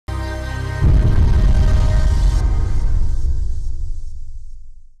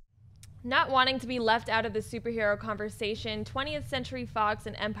Not wanting to be left out of the superhero conversation, 20th Century Fox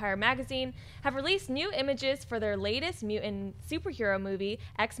and Empire Magazine have released new images for their latest mutant superhero movie,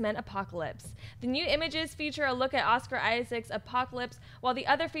 X-Men Apocalypse. The new images feature a look at Oscar Isaac's Apocalypse, while the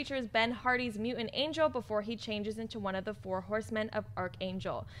other features Ben Hardy's mutant angel before he changes into one of the Four Horsemen of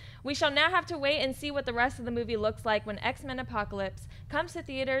Archangel. We shall now have to wait and see what the rest of the movie looks like when X-Men Apocalypse comes to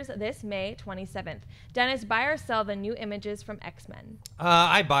theaters this May 27th. Dennis, buy or sell the new images from X-Men?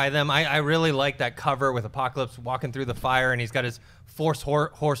 I buy them. I really like that cover with Apocalypse walking through the fire, and he's got his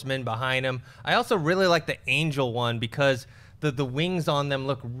horsemen behind him. I also really like the angel one because the wings on them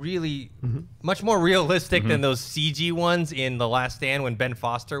look really much more realistic than those CG ones in The Last Stand when Ben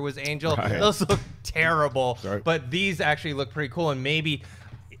Foster was Angel. Right. Those look terrible, but these actually look pretty cool. And maybe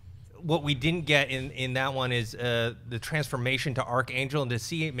what we didn't get in that one is the transformation to Archangel, and to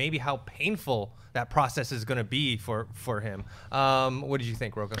see maybe how painful that process is going to be for him. What did you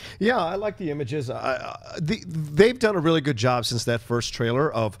think, Roka? Yeah, I like the images. They've done a really good job since that first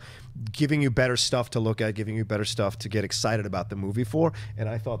trailer of giving you better stuff to look at, giving you better stuff to get excited about the movie for, and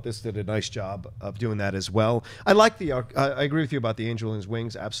I thought this did a nice job of doing that as well. I like the I agree with you about the angel and his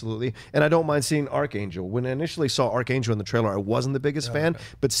wings, absolutely, and I don't mind seeing Archangel. When I initially saw Archangel in the trailer, I wasn't the biggest fan,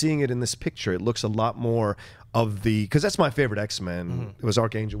 but seeing it in this picture, it looks a lot more of the, because that's my favorite X-Men. It was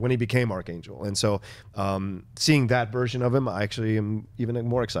Archangel when he became Archangel, and so seeing that version of him, I actually am even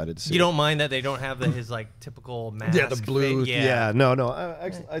more excited to see. You don't mind that they don't have his like typical mask? Yeah, the blue. Yeah, no.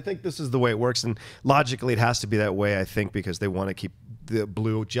 I think this is the way it works, and logically it has to be that way. I think because they want to keep the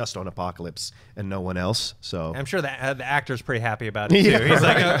blue just on Apocalypse and no one else. So I'm sure that the actor's pretty happy about it too. Yeah, he's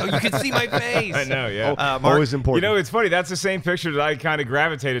like, oh, you can see my face. I know, yeah. Mark, always important. You know, it's funny. That's the same picture that I kind of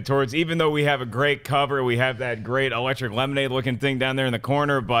gravitated towards. Even though we have a great cover, we have that great Electric Lemonade looking thing down there in the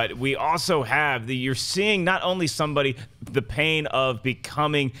corner, but we also have you're seeing not only somebody the pain of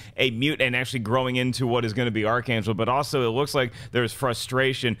becoming a mutant and actually growing into what is going to be Archangel, but also it looks like there's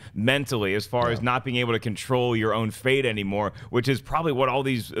frustration mentally as far as not being able to control your own fate anymore, which is probably what all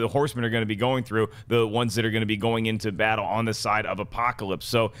these horsemen are going to be going through, the ones that are going to be going into battle on the side of Apocalypse.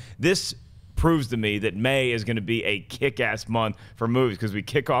 So this proves to me that May is going to be a kick-ass month for movies, because we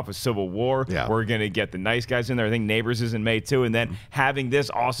kick off with Civil War. We're going to get the nice guys in there. I think Neighbors is in May too, and then having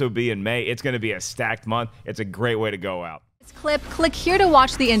this also be in May, it's going to be a stacked month. It's a great way to go out. Click here to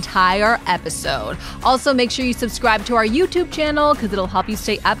watch the entire episode. Also, make sure you subscribe to our YouTube channel because it'll help you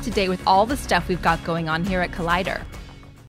stay up to date with all the stuff we've got going on here at Collider.